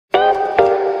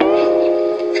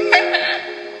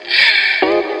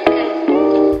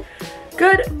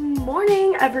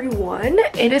everyone.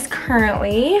 It is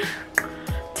currently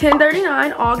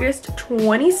 10:39, August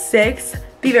 26th,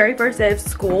 the very first day of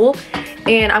school,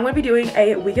 and I'm going to be doing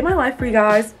a week in my life for you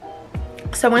guys.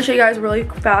 So I'm going to show you guys really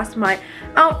fast my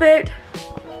outfit.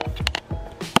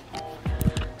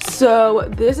 So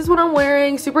this is what I'm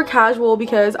wearing, super casual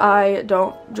because I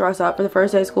don't dress up for the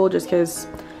first day of school just because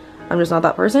I'm just not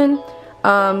that person.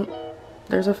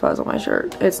 There's a fuzz on my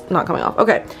shirt. It's not coming off.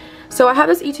 Okay, so I have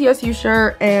this ETSU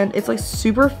shirt and it's like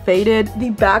super faded. The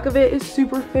back of it is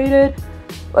super faded.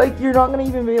 Like you're not gonna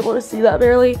even be able to see that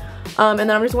barely. And then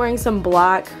I'm just wearing some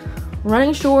black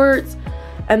running shorts.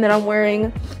 And then I'm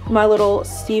wearing my little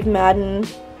Steve Madden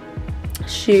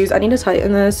shoes. I need to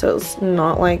tighten this so it's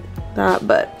not like that,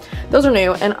 but those are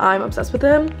new and I'm obsessed with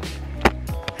them.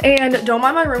 And don't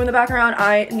mind my room in the background.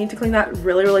 I need to clean that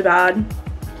really, really bad.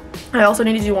 I also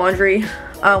need to do laundry. We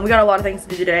got a lot of things to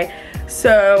do today.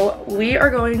 So we are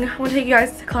going, I want to take you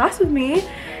guys to class with me,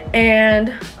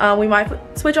 and we might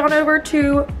switch on over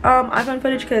to iPhone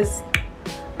footage because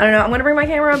I don't know, I'm going to bring my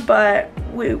camera, but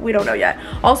we don't know yet.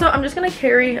 Also, I'm just going to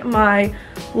carry my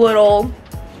little,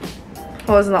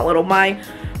 well, it's not little, my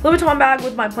Louis Vuitton bag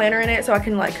with my planner in it so I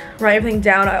can like write everything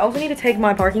down. I also need to take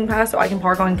my parking pass so I can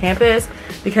park on campus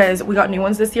because we got new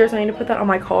ones this year, so I need to put that on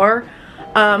my car.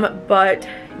 But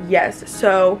yes,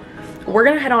 so we're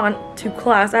gonna head on to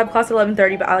class. I have class at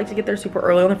 11:30, but I like to get there super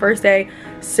early on the first day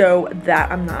so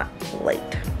that I'm not late.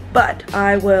 But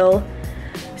I will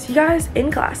see you guys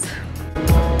in class.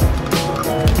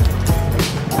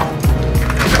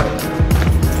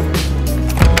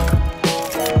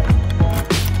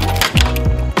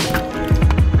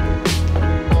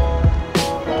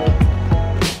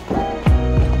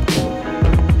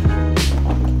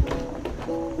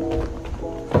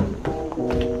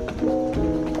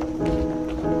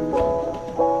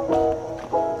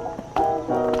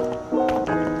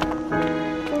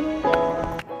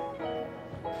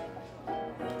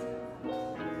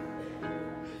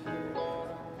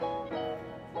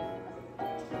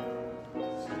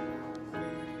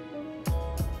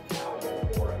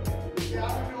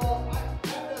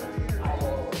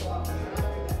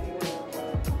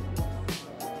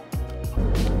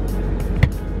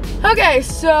 Okay,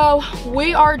 so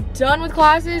we are done with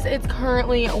classes. It's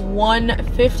currently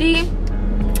 1:50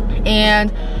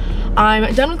 and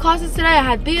I'm done with classes today. I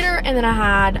had theater and then I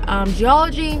had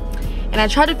geology, and I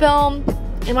tried to film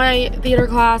in my theater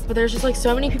class, but there's just like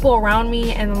so many people around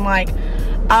me, and like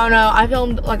I don't know, I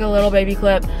filmed like a little baby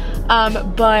clip.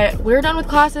 But we're done with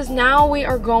classes. Now we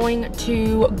are going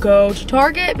to go to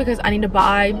Target because I need to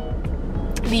buy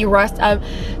the rest of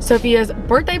Sophia's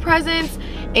birthday presents,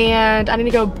 and I need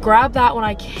to go grab that when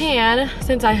I can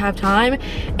since I have time,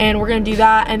 and we're gonna do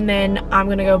that, and then I'm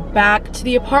gonna go back to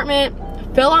the apartment,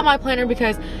 fill out my planner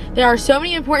because there are so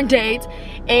many important dates,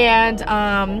 and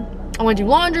I want to do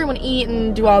laundry, I want to eat,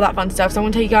 and do all that fun stuff. So I'm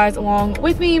gonna take you guys along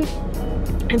with me.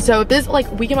 And so if this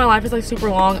like week in my life is like super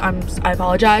long, I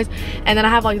apologize, and then I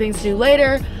have like things to do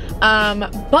later.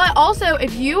 But also,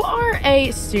 if you are a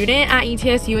student at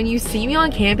ETSU and you see me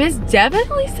on campus,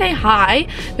 definitely say hi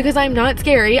because I'm not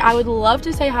scary. I would love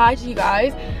to say hi to you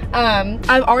guys.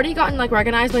 I've already gotten like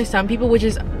recognized by some people, which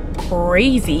is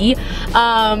crazy.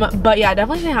 But yeah,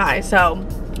 definitely say hi. So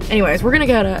anyways, we're gonna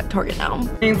go to Target now.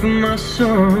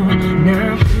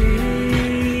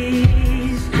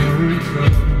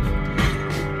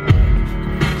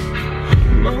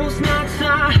 Most nights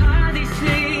I hardly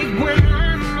sleep when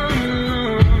I'm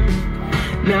alone.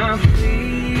 Now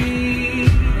please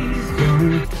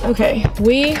don't. Okay,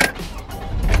 we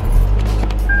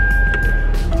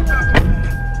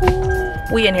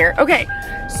in here. Okay,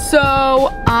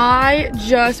 so I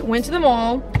just went to the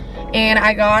mall and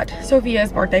I got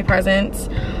Sophia's birthday presents.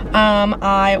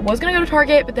 I was gonna go to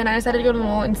Target, but then I decided to go to the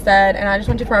mall instead, and I just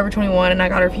went to Forever 21 and I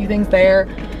got her a few things there,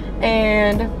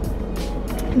 and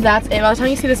that's it. By the time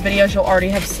you see this video, she'll already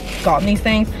have gotten these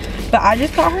things. But I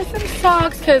just got her some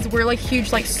socks because we're like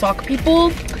huge like sock people,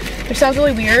 which sounds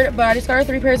really weird, but I just got her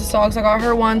 3 pairs of socks. I got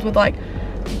her ones with like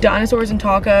dinosaurs and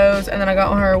tacos, and then I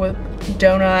got her with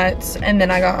donuts, and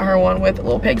then I got her one with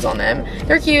little pigs on them.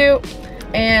 They're cute,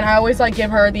 and I always like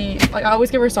give her the, like I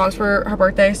always give her socks for her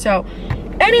birthday. So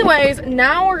anyways,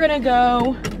 now we're gonna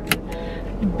go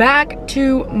back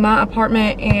to my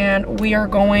apartment and we are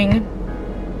going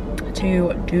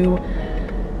to do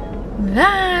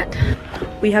that.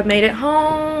 We have made it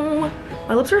home.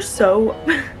 My lips are so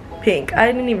pink. I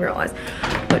didn't even realize.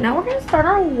 But now we're gonna start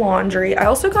our laundry. I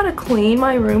also gotta clean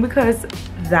my room because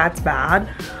that's bad.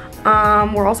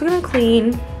 We're also gonna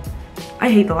clean, I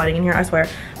hate the lighting in here, I swear.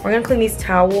 We're gonna clean these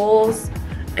towels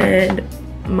and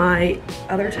my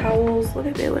other towels. Look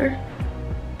at Baylor.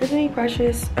 Isn't he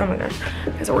precious? Oh my gosh.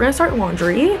 Okay, so we're gonna start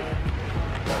laundry.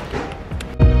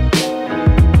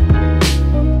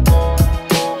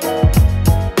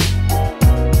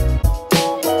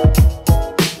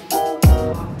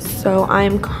 So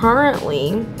I'm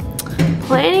currently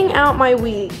planning out my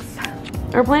weeks,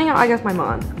 or planning out, I guess, my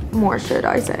month, more should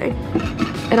I say.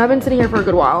 And I've been sitting here for a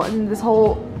good while, and this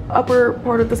whole upper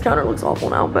part of this counter looks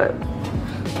awful now, but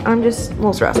I'm just a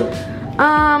little stressed.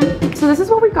 So this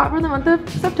is what we got for the month of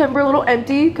September. A little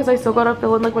empty because I still gotta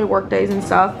fill in like my work days and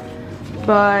stuff,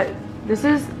 but this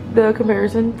is the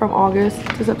comparison from August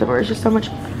to September. It's just so much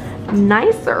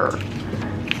nicer.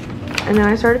 And then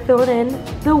I started filling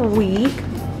in the week.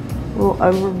 A little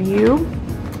overview.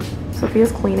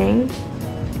 Sophia's cleaning.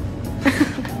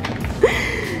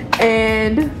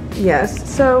 And yes,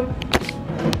 so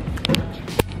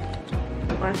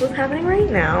that's what's happening right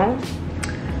now.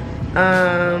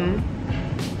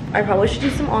 I probably should do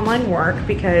some online work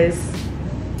because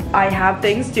I have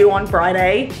things due on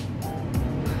Friday.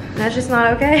 That's just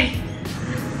not okay.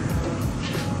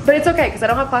 But it's okay because I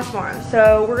don't have class tomorrow.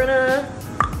 So we're gonna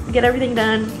get everything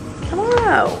done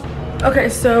tomorrow. Okay,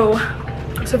 so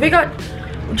Sophia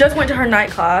just went to her night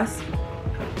class.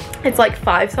 It's like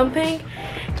 5 something,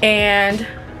 and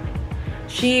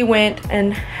she went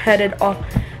and headed off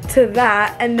to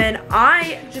that, and then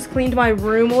I just cleaned my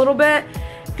room a little bit.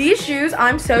 These shoes,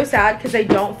 I'm so sad because they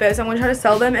don't fit, so I'm gonna try to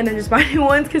sell them and then just buy new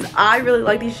ones because I really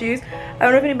like these shoes. I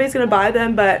don't know if anybody's gonna buy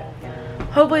them, but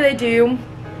hopefully they do.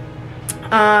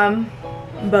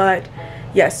 But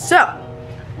yes, so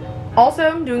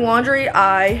also doing laundry.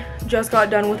 I just got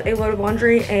done with a load of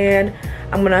laundry and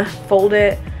I'm gonna fold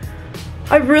it.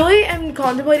 I really am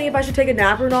contemplating if I should take a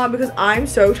nap or not because I'm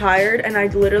so tired, and I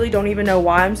literally don't even know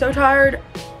why I'm so tired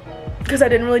because I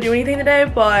didn't really do anything today,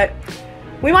 but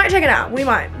we might take a nap. We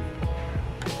might.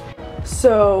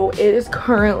 So it is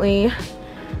currently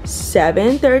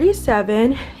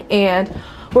 7:37 and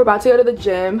we're about to go to the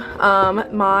gym.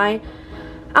 My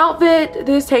outfit,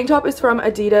 this tank top is from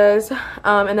Adidas,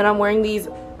 and then I'm wearing these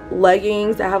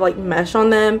leggings that have like mesh on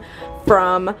them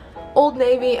from Old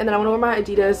Navy, and then I'm gonna wear my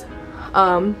Adidas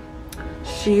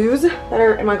shoes that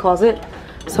are in my closet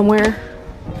somewhere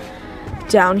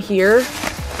down here.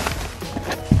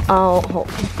 Oh,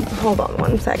 hold on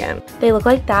one second. They look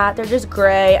like that. They're just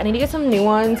gray. I need to get some new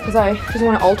ones because I just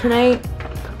want to alternate,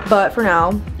 but for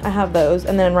now I have those.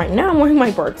 And then right now I'm wearing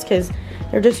my Birks because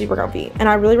they're just super comfy, and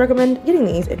I really recommend getting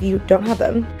these if you don't have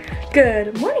them.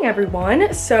 Good morning,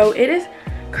 everyone. So it is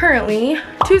currently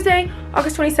Tuesday,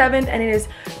 August 27th, and it is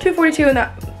 2:42 in the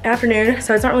afternoon,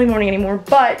 so it's not really morning anymore,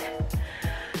 but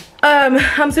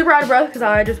I'm super out of breath because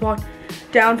I just walked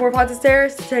down 4 flights of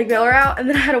stairs to take Baylor out, and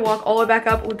then I had to walk all the way back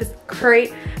up with this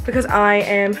crate because I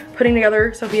am putting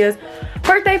together Sophia's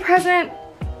birthday present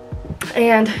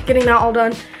and getting that all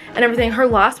done and everything. Her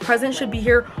last present should be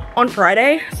here on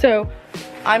Friday, so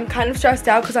I'm kind of stressed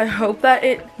out because I hope that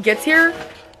it gets here.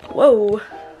 Whoa.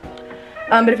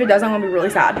 But if it does, I'm gonna be really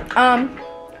sad.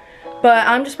 But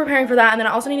I'm just preparing for that, and then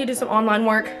I also need to do some online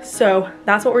work, so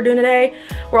that's what we're doing today.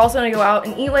 We're also gonna go out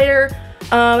and eat later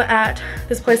at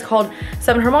this place called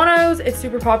Seven Hermanos. It's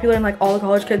super popular, and like all the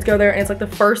college kids go there, and it's like the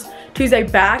first Tuesday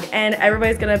back, and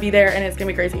everybody's gonna be there, and it's gonna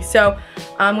be crazy. So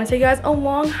I'm gonna take you guys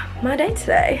along my day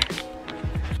today.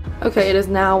 Okay, it is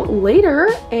now later,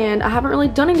 and I haven't really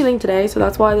done anything today, so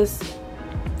that's why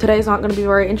today is not gonna be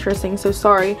very interesting, so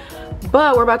sorry.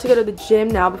 But we're about to go to the gym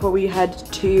now before we head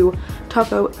to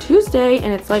Taco Tuesday,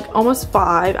 and it's like almost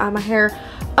 5. I have my hair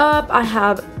up. I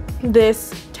have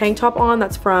this tank top on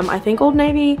that's from, I think, Old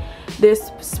Navy.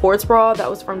 This sports bra that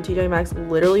was from TJ Maxx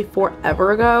literally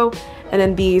forever ago. And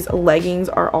then these leggings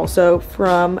are also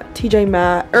from TJ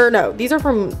Maxx, or no, these are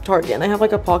from Target. And they have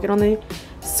like a pocket on the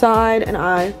side, and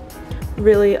I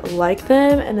really like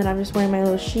them. And then I'm just wearing my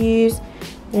little shoes.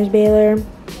 There's Baylor.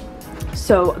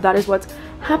 So that is what's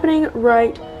happening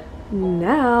right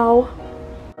now.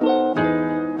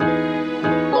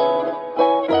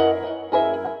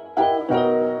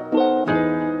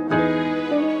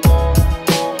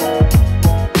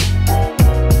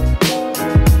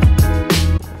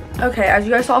 Okay, as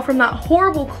you guys saw from that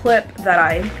horrible clip that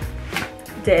I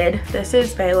did, this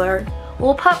is Baylor.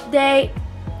 Little pup date.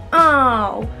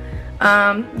 Oh.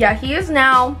 Yeah, he is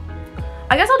now,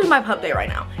 I guess I'll do my pup date right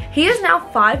now. He is now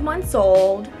 5 months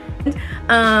old.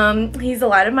 He's the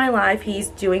light of my life. He's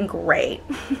doing great.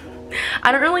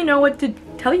 I don't really know what to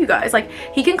tell you guys. Like,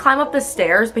 he can climb up the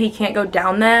stairs, but he can't go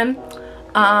down them.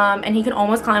 And he can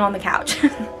almost climb on the couch.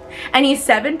 And he's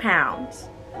 7 pounds.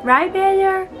 Right,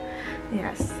 Baylor?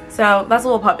 Yes. So that's a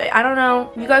little pup date. I don't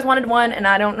know. You guys wanted one, and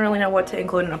I don't really know what to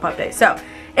include in a pup date. So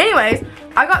Anyways,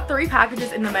 I got 3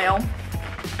 packages in the mail.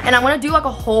 And I'm gonna do like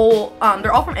a whole,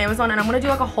 they're all from Amazon, and I'm gonna do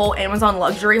like a whole Amazon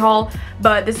luxury haul.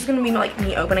 But this is gonna be like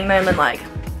me opening them and like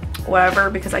whatever,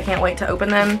 because I can't wait to open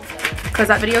them. Because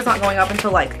that video is not going up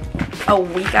until like a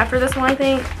week after this one, I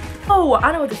think. Oh,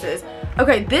 I know what this is.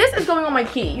 Okay, this is going on my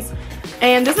keys.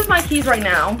 And this is my keys right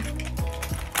now.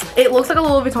 It looks like a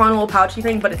Louis Vuitton little pouchy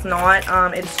thing, but it's not.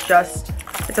 It's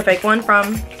a fake one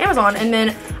from Amazon. And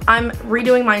then I'm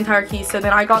redoing my entire keys. So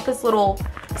then I got this little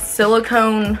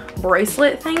silicone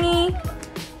bracelet thingy.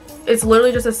 It's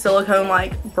literally just a silicone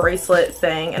like bracelet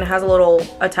thing, and it has a little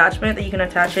attachment that you can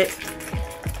attach it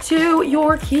to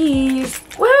your keys.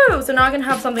 Woo! So now I can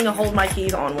have something to hold my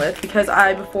keys on with, because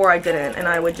before I didn't, and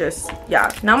I would just, yeah,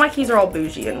 now my keys are all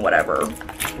bougie and whatever.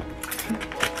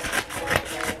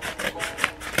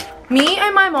 Me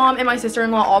and my mom and my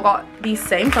sister-in-law all got the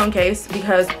same phone case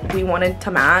because we wanted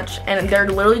to match, and they're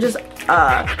literally just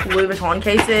Louis Vuitton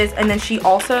cases. And then she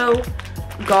also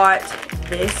got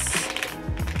this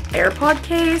AirPod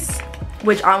case,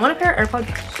 which I want a pair of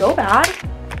AirPods so bad.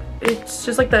 It's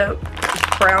just like the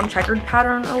brown checkered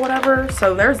pattern or whatever,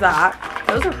 so there's that.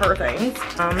 Those are her things.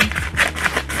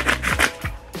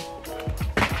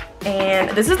 And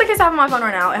this is the case I have on my phone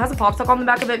right now. It has a pop socket on the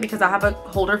back of it because I have a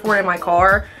holder for it in my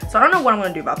car. So I don't know what I'm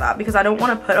going to do about that, because I don't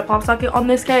want to put a pop socket on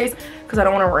this case because I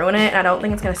don't want to ruin it, and I don't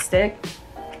think it's going to stick.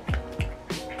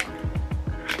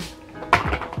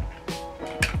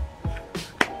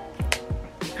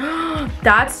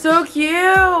 That's so cute.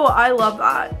 I love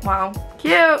that. Wow,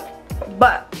 cute.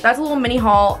 But that's a little mini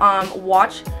haul.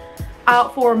 Watch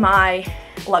out for my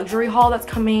luxury haul that's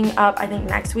coming up, I think,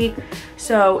 next week.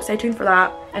 So stay tuned for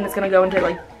that, and it's gonna go into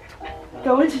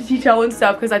detail and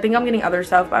stuff, because I think I'm getting other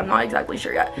stuff, but I'm not exactly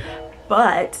sure yet.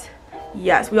 But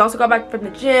yes, we also got back from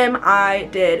the gym. I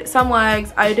did some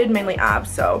legs. I did mainly abs,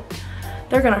 so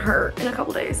they're gonna hurt in a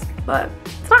couple days, but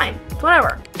it's fine. It's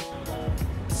whatever.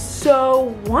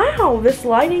 So wow, this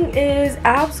lighting is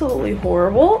absolutely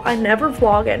horrible. I never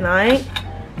vlog at night.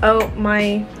 Oh,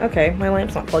 my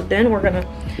lamp's not plugged in. We're gonna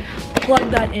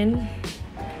plug that in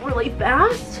really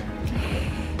fast.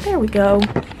 There we go.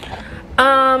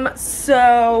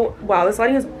 So wow, this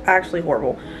lighting is actually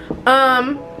horrible.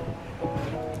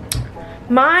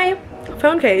 My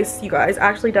phone case, you guys,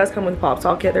 actually does come with a pop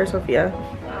socket. There's Sophia.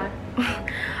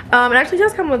 It actually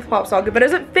does come with a pop socket, but it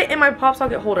doesn't fit in my pop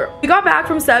socket holder. We got back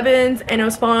from Sevens and it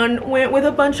was fun. Went with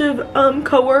a bunch of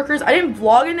co-workers. I didn't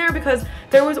vlog in there because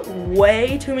there was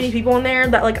way too many people in there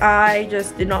that like I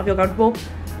just did not feel comfortable.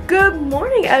 Good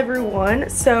morning, everyone.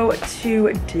 So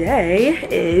today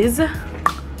is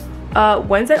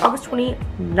Wednesday, August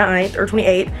 29th or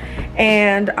 28th,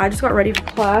 and I just got ready for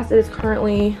class. It is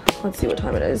currently, let's see what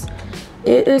time it is.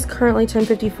 It is currently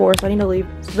 10:54, so I need to leave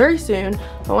very soon.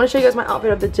 I want to show you guys my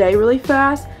outfit of the day really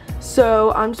fast.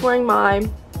 So I'm just wearing my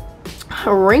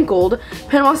wrinkled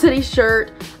Panama City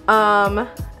shirt, and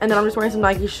then I'm just wearing some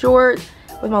Nike shorts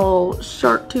with my little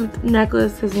shark tooth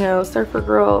necklace, because, you know, surfer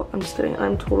girl. I'm just kidding.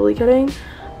 I'm totally kidding.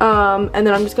 And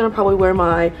then I'm just gonna probably wear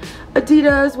my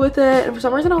Adidas with it. And for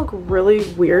some reason I look really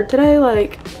weird today.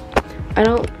 Like, I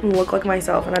don't look like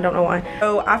myself, and I don't know why.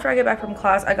 So after I get back from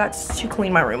class, I got to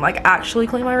clean my room, like actually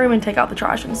clean my room and take out the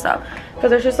trash and stuff, because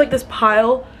there's just like this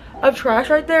pile of trash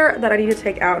right there that I need to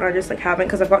take out, and I just like haven't,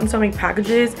 because I've gotten so many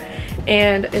packages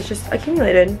and it's just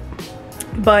accumulated.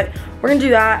 But we're gonna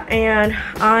do that, and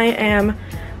I am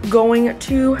going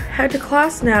to head to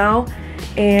class now,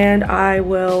 and I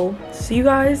will see you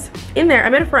guys in there. I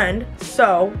met a friend,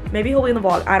 so maybe he'll be in the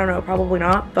vlog. I don't know, probably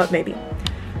not, but maybe.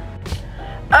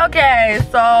 Okay,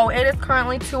 so it is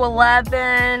currently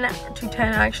 2:11,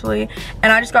 2:10 actually,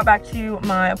 and I just got back to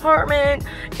my apartment,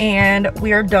 and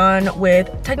we are done with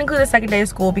technically the second day of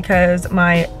school, because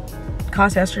my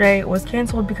class yesterday was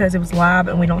canceled because it was lab,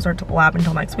 and we don't start lab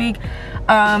until next week.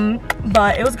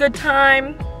 But it was a good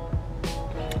time.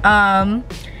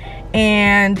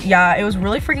 And yeah, it was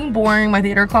really freaking boring. My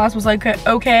theater class was like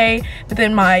okay, but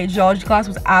then my geology class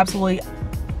was absolutely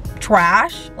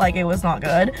trash. Like, it was not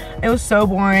good. It was so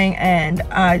boring, and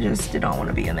I just did not want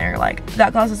to be in there. Like,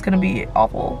 that class is gonna be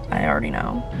awful. I already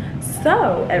know.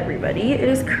 So everybody, it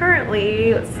is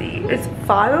currently, let's see, it's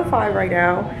 5:05 right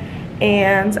now,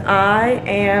 and I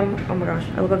am, oh my gosh,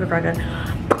 I look like a crackhead.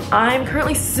 I'm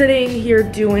currently sitting here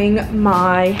doing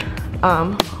my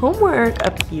homework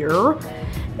up here,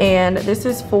 and this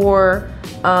is for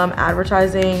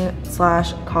advertising /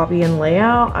 copy and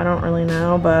layout. I don't really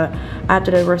know, but I have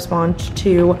to respond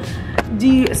to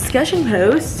the discussion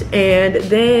post, and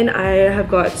then I have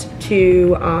got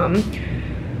to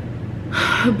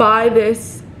buy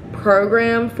this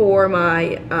program for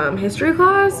my history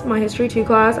class, my history 2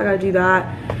 class. I gotta do that.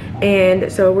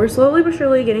 And so we're slowly but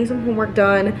surely getting some homework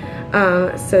done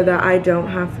so that I don't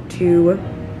have to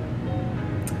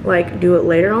like do it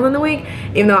later on in the week,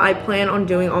 even though I plan on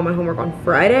doing all my homework on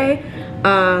Friday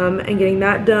and getting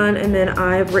that done. And then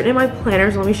I've written in my planner,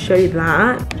 so let me show you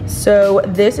that. So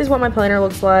this is what my planner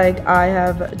looks like. I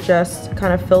have just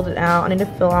kind of filled it out. I need to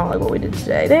fill out like what we did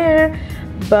today there,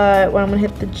 but when I'm gonna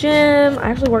hit the gym, I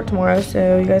actually work tomorrow,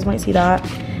 so you guys might see that.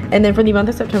 And then for the month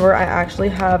of September, I actually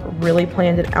have really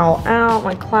planned it all out,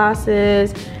 my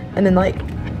classes, and then like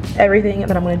everything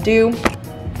that I'm gonna do.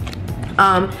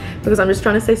 Because I'm just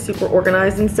trying to stay super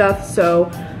organized and stuff.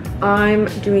 So I'm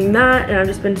doing that, and I've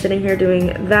just been sitting here doing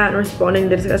that and responding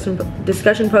to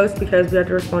discussion posts because we have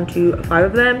to respond to 5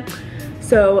 of them.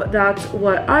 So that's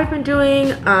what I've been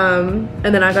doing. And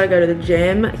then I gotta go to the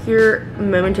gym here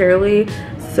momentarily.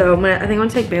 So I think I'm gonna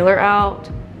take Baylor out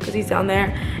because he's down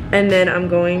there, and then I'm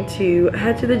going to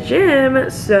head to the gym.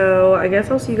 So I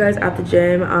guess I'll see you guys at the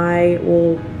gym. I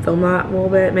will film that a little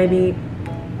bit, maybe,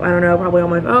 I don't know, probably on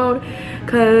my phone,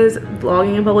 because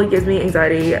vlogging in public gives me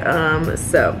anxiety.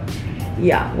 So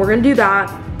yeah, we're gonna do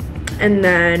that, and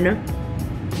then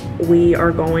we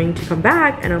are going to come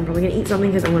back, and I'm probably gonna eat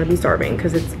something because I'm gonna be starving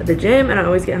because it's the gym and I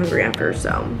always get hungry after.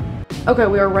 So okay,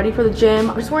 we are ready for the gym.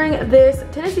 I'm just wearing this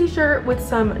Tennessee shirt with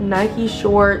some Nike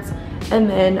shorts, and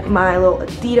then my little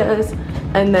Adidas,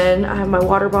 and then I have my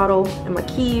water bottle and my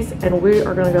keys, and we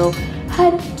are gonna go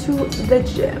head to the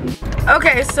gym.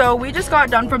 Okay, so we just got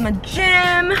done from the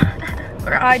gym,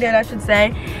 or I did, I should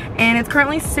say, and it's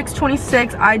currently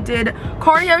 6:26. I did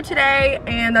cardio today,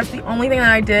 and that's the only thing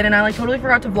that I did, and I like totally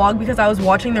forgot to vlog because I was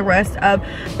watching the rest of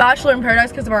Bachelor in Paradise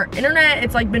because of our internet.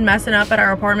 It's like been messing up at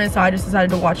our apartment, so I just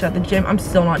decided to watch it at the gym. I'm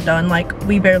still not done, like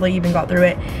we barely even got through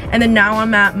it. And then now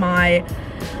I'm at my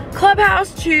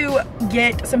Clubhouse to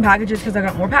get some packages because I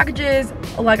got more packages.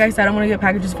 Like I said, I'm gonna get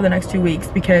packages for the next 2 weeks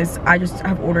because I just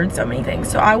have ordered so many things.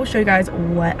 So I will show you guys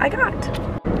what I got.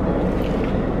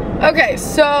 Okay,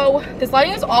 so this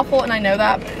lighting is awful and I know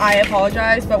that. I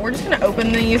apologize, but we're just gonna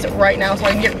open these right now so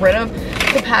I can get rid of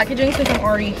the packaging since I'm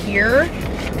already here.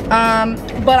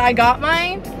 But I got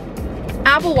my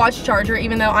Apple Watch charger,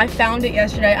 even though I found it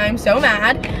yesterday. I'm so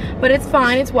mad, but it's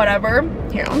fine, it's whatever.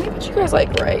 Here, let me put you guys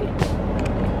like right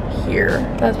here.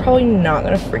 That's probably not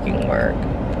gonna freaking work.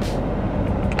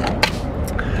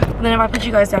 And then if I put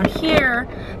you guys down here,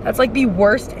 that's like the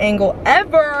worst angle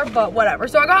ever, but whatever.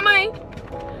 So I got my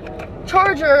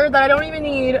charger that I don't even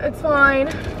need, it's fine.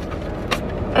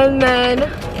 And then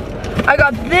I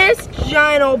got this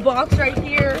giant old box right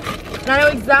here, and I know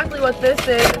exactly what this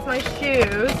is. It's my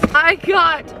shoes. I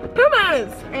got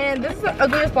Pumas, and this is the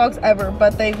ugliest box ever,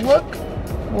 but they look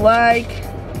like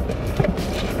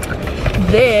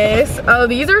this. Oh,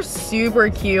 these are super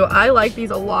cute. I like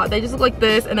these a lot. They just look like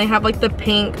this, and they have like the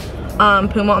pink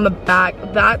Puma on the back.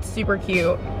 That's super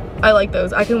cute. I like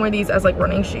those. I can wear these as like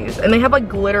running shoes, and they have like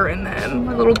glitter in them,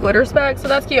 like little glitter specks, so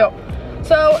that's cute.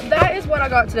 So that is what I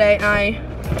got today, and I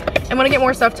am gonna get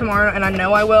more stuff tomorrow, and I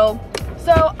know I will.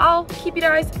 So I'll keep you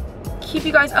guys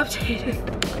updated.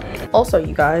 Also,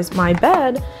 you guys, my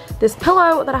bed, this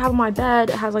pillow that I have on my bed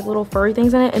has like little furry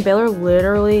things in it, and Baylor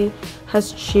literally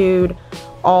has chewed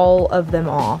all of them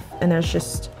off, and there's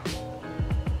just,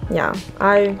 yeah,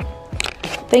 I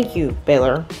thank you,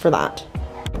 Baylor, for that.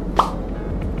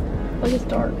 Like, it's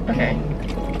dark.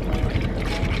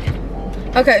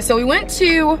 Okay, so we went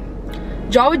to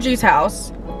Java Juice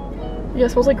House. Yeah, it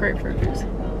smells like grapefruit juice.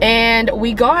 And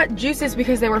we got juices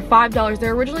because they were $5. They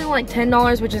were originally like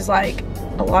 $10, which is like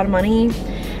a lot of money.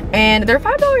 And they're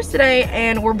 $5 today,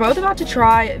 and we're both about to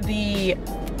try the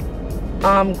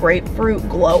grapefruit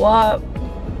glow up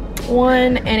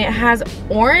one, and it has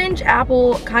orange,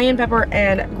 apple, cayenne pepper,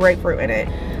 and grapefruit in it.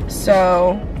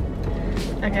 So,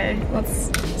 okay, let's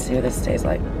see what this tastes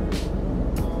like.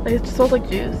 Like, it just smells like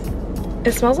juice.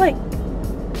 It smells like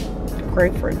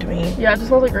grapefruit to me. Yeah, it just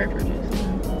smells like grapefruit juice.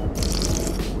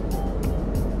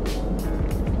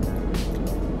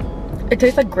 It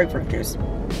tastes like grapefruit juice.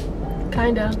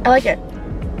 Kinda. I like it.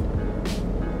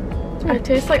 It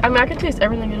tastes like, I mean, I can taste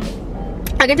everything in it.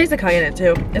 I can taste the cayenne in it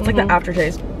too. It's like the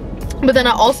aftertaste. But then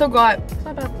I also got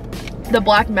the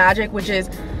Black Magic, which is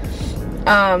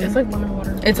it's like lemon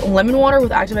water. It's lemon water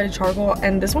with activated charcoal,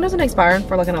 and this one doesn't expire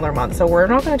for like another month, so we're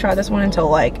not gonna try this one until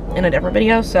like in a different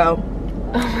video. So,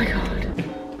 oh my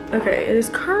god. Okay, it is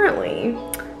currently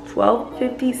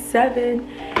 12:57,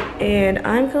 and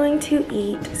I'm going to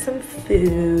eat some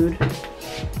food.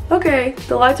 Okay,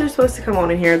 the lights are supposed to come on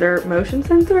in here. They're motion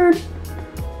censored,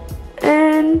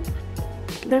 and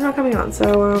they're not coming on,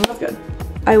 so that's good.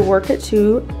 I work at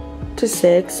 2 to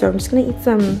 6, so I'm just gonna eat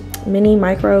some mini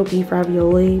micro beef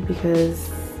ravioli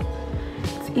because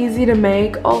it's easy to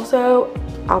make. Also,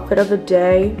 outfit of the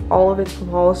day, all of it's from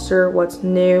Hollister. What's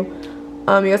new?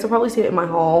 You guys will probably see it in my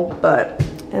haul, but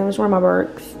I'm just wearing my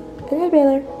Birks. Okay,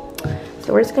 Baylor.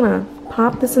 So we're just gonna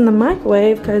pop this in the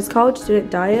microwave because college student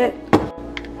diet.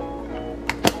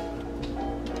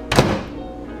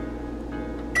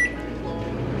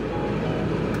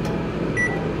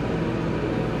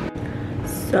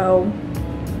 So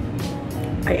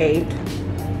I ate,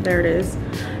 there it is,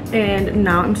 and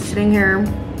now I'm sitting here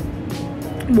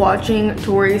watching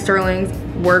Tori Sterling's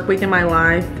Work Week in My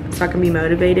Life so I can be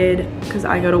motivated because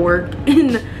I go to work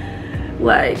in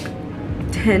like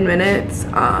 10 minutes.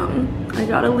 I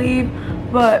gotta leave,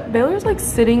 but Baylor's like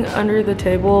sitting under the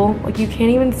table, like you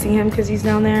can't even see him because he's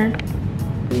down there.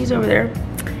 He's over there.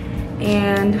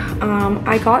 And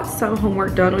I got some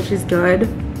homework done, which is good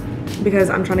because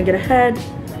I'm trying to get ahead.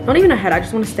 Not even ahead, I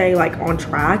just want to stay like on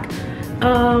track.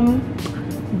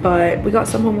 But we got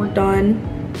some homework done.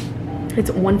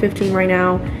 It's 1:15 right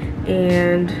now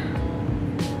and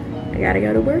I gotta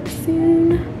go to work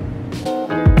soon.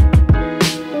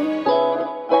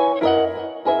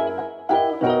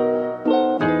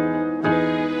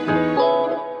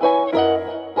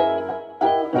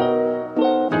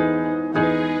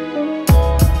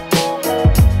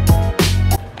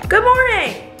 Good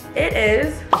morning! It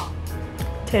is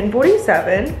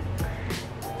 10:47.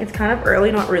 It's kind of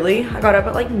early, not really. I got up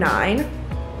at like 9.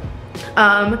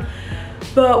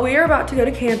 But we are about to go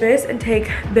to campus and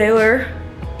take Baylor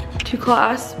to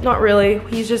class. Not really,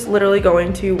 he's just literally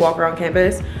going to walk around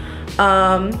campus.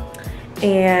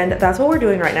 And that's what we're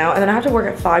doing right now. And then I have to work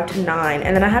at 5 to 9.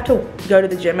 And then I have to go to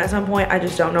the gym at some point. I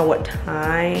just don't know what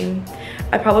time.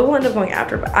 I probably will end up going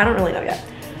after, but I don't really know yet.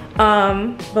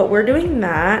 But we're doing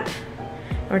that.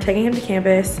 And we're taking him to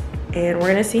campus. And we're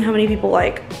gonna see how many people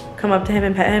like come up to him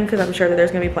and pet him because I'm sure that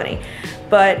there's gonna be plenty.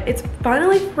 But it's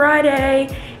finally Friday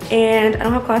and I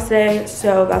don't have class today,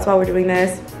 so that's why we're doing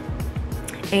this.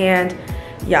 And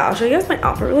yeah, I'll show you guys my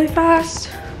outfit really fast.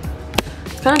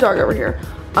 It's kind of dark over here.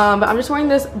 But I'm just wearing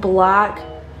this black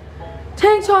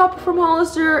tank top from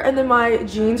Hollister, and then my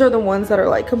jeans are the ones that are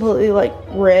like completely like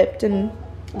ripped and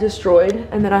destroyed.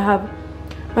 And then I have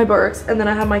my Birks, and then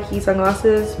I have my key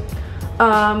sunglasses.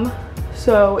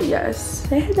 So yes,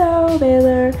 say hello,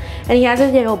 Baylor. And he has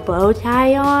a little bow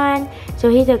tie on, so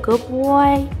he's a good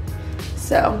boy.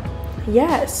 So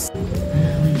yes.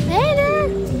 Baylor,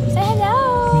 say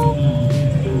hello.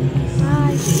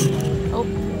 Hi. Oh.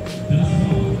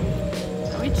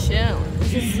 We chill.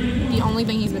 This is the only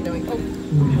thing he's been doing. Oh.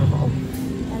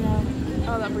 Hello.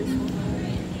 Oh, that breeze.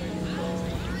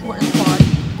 We're in the quad.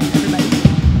 Everybody.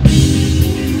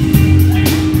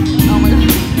 Oh my god.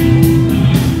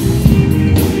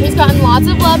 He's gotten lots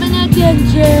of love and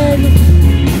attention.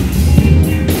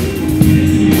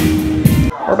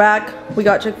 We're back. We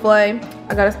got Chick-fil-A.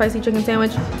 I got a spicy chicken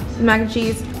sandwich, mac and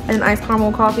cheese, and an iced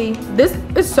caramel coffee. This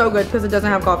is so good because it doesn't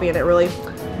have coffee in it, really.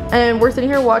 And we're sitting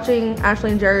here watching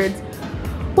Ashley and Jared's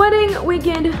wedding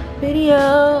weekend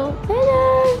video.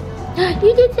 Hello.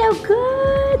 You did so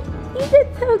good. You did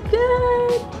so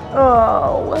good.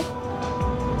 Oh.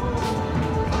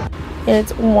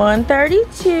 It's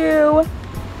 1:32.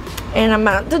 And I'm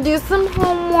about to do some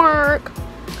homework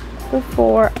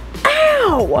before,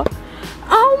 ow!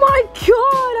 Oh my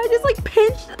god, I just like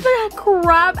pinched the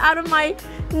crap out of my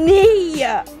knee.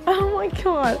 Oh my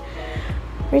god.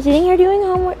 We're sitting here doing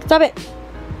homework. Stop it.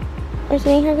 We're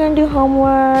sitting here gonna do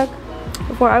homework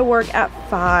before I work at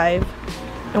 5.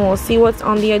 And we'll see what's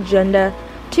on the agenda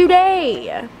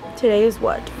today. Today is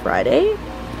what, Friday?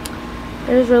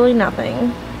 There's really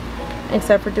nothing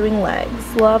except for doing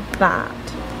legs. Love that.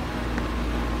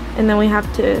 And then we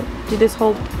have to do this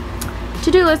whole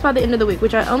to-do list by the end of the week,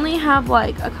 which I only have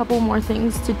like a couple more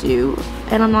things to do,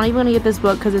 and I'm not even gonna get this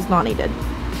book because it's not needed,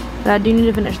 but I do need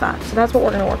to finish that. So that's what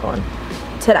we're gonna work on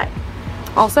today.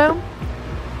 Also,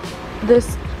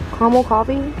 this caramel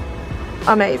coffee,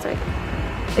 amazing.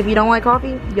 If you don't like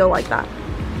coffee, you'll like that.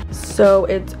 So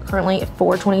it's currently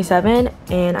 4:27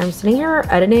 and I'm sitting here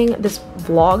editing this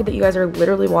vlog that you guys are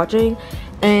literally watching,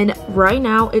 and right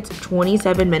now it's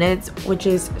 27 minutes, which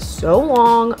is so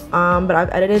long, but I've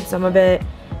edited some of it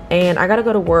and I gotta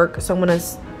go to work, so I'm gonna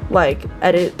like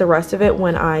edit the rest of it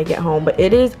when I get home. But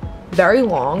it is very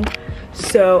long,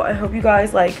 so I hope you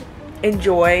guys like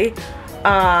enjoy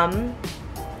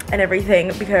and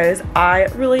everything, because I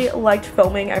really liked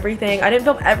filming everything. I didn't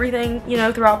film everything, you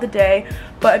know, throughout the day,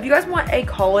 but if you guys want a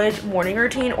college morning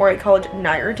routine or a college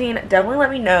night routine, definitely let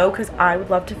me know because I would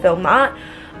love to film that.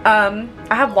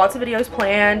 I have lots of videos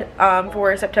planned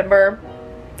for September,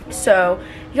 So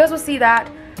you guys will see that,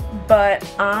 but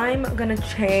I'm gonna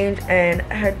change and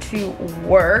head to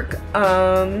work.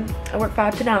 I work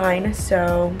 5 to 9,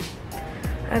 so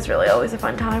that's really always a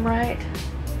fun time, right?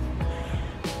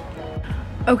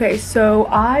 Okay, so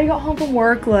I got home from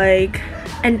work like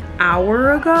an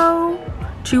hour ago,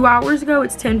 2 hours ago.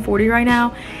 It's 10:40 right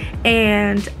now,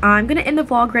 and I'm gonna end the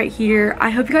vlog right here. I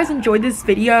hope you guys enjoyed this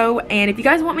video, and if you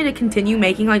guys want me to continue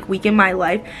making like week in my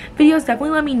life videos,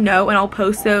 definitely let me know, and I'll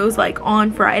post those like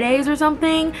on Fridays or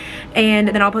something, and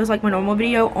then I'll post like my normal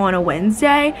video on a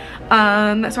Wednesday.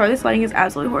 Sorry, this lighting is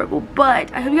absolutely horrible,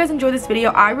 but I hope you guys enjoyed this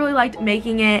video. I really liked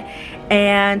making it,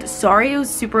 and sorry it was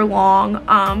super long,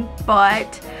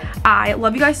 but I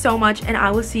love you guys so much, and I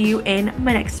will see you in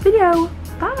my next video.